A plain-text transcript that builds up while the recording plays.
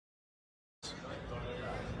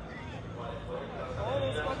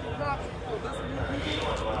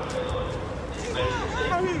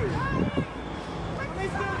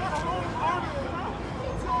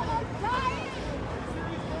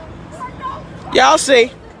Y'all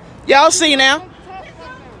see. Y'all see now.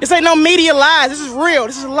 This ain't no media lies. This is real.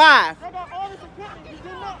 This is live.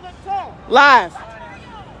 Live. Which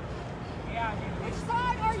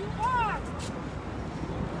side are you on?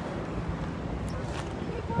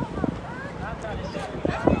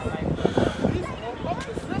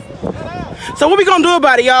 So what we gonna do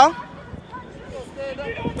about it, y'all?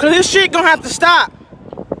 Cause this shit gonna have to stop.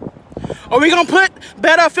 Are we gonna put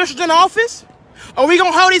better officials in office? Are we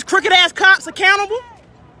gonna hold these crooked ass cops accountable?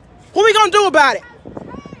 What we gonna do about it?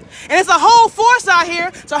 And it's a whole force out here.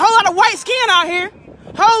 It's a whole lot of white skin out here.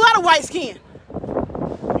 Whole lot of white skin.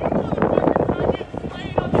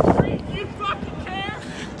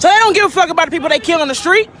 So they don't give a fuck about the people they kill on the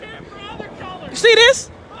street. You see this?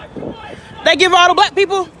 They give all the black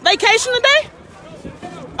people vacation today?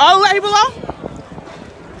 All the black people off?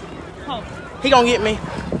 He gonna get me.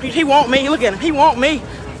 He want me. Look at him. He want me.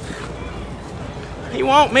 He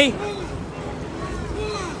want me.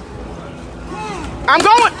 I'm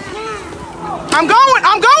going. I'm going.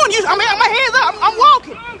 I'm going. I mean, my hands up. I'm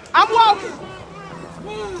walking. I'm walking.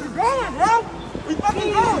 We're going, bro. We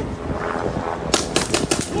fucking going.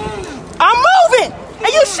 I'm moving.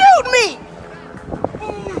 And you shooting me.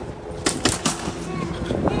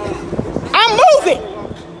 I'm moving.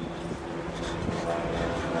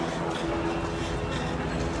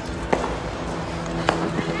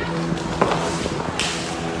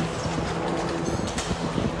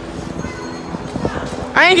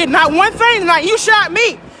 I ain't getting not one thing tonight. You shot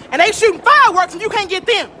me, and they shooting fireworks, and you can't get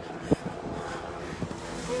them.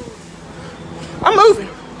 I'm moving.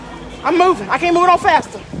 I'm moving. I can't move no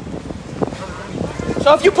faster.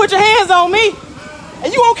 So if you put your hands on me,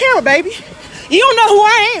 and you on camera, baby, you don't know who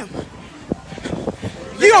I am.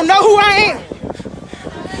 You don't know who I am.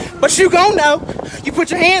 But you gonna know. You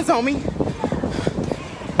put your hands on me.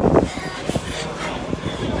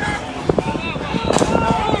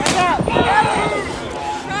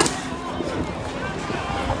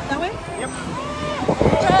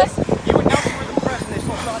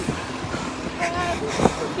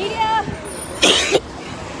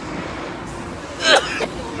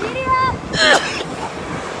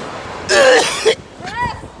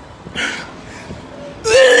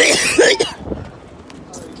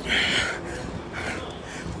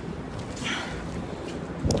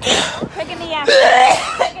 Take a knee after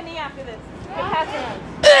this. Take a knee after this. Get past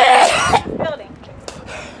the building.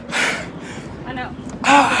 I know.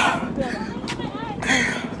 Building.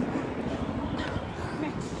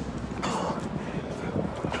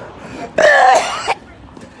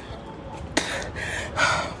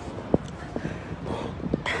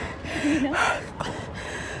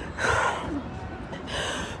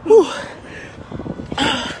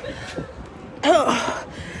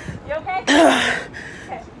 You okay?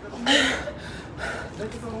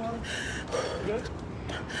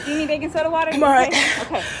 Do you need baking soda water? I'm all right.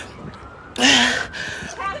 Okay.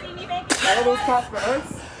 Pat, do you need baking soda All those water? cops for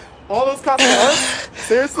us? All those cops for us?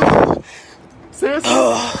 Seriously? Seriously?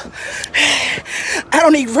 I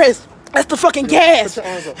don't need rest. That's the fucking gas. Put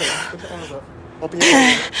your arms up. Put your arms up. Open your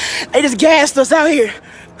hands. They just gassed us out here.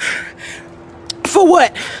 For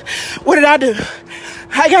what? What did I do?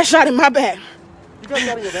 I got shot in my back. You got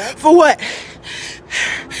shot in your back? For what?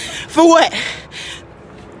 For what?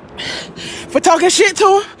 For talking shit to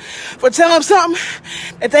them? For telling them something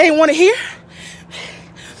that they didn't want to hear?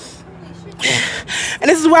 And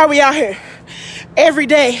this is why we out here. Every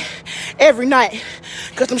day, every night.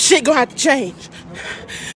 Because some shit gonna have to change.